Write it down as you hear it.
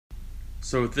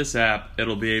So with this app,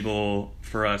 it'll be able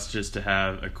for us just to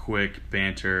have a quick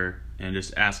banter and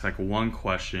just ask like one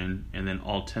question, and then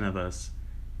all 10 of us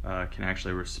can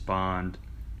actually respond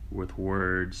with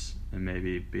words and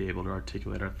maybe be able to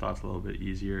articulate our thoughts a little bit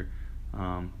easier.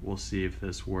 We'll see if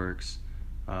this works,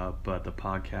 but the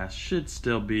podcast should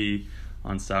still be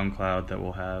on SoundCloud that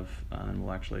we'll have, and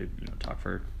we'll actually talk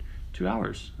for 2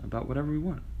 hours about whatever we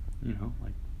want.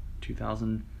 Like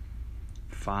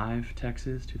 2005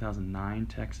 Texas, 2009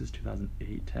 Texas,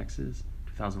 2008 Texas,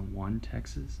 2001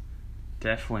 Texas.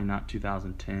 Definitely not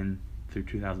 2010 through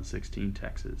 2016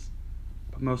 Texas,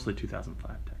 but mostly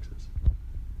 2005 Texas.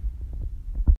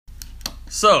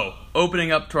 So,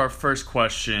 opening up to our first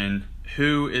question,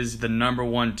 who is the number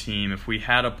one team? If we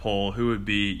had a poll, who would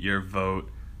be your vote?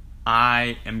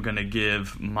 I am going to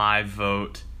give my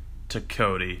vote to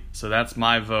Cody. So that's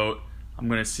my vote. I'm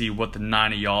going to see what the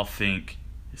 9 of y'all think.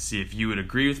 See if you would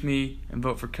agree with me and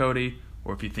vote for Cody,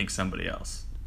 or if you think somebody else.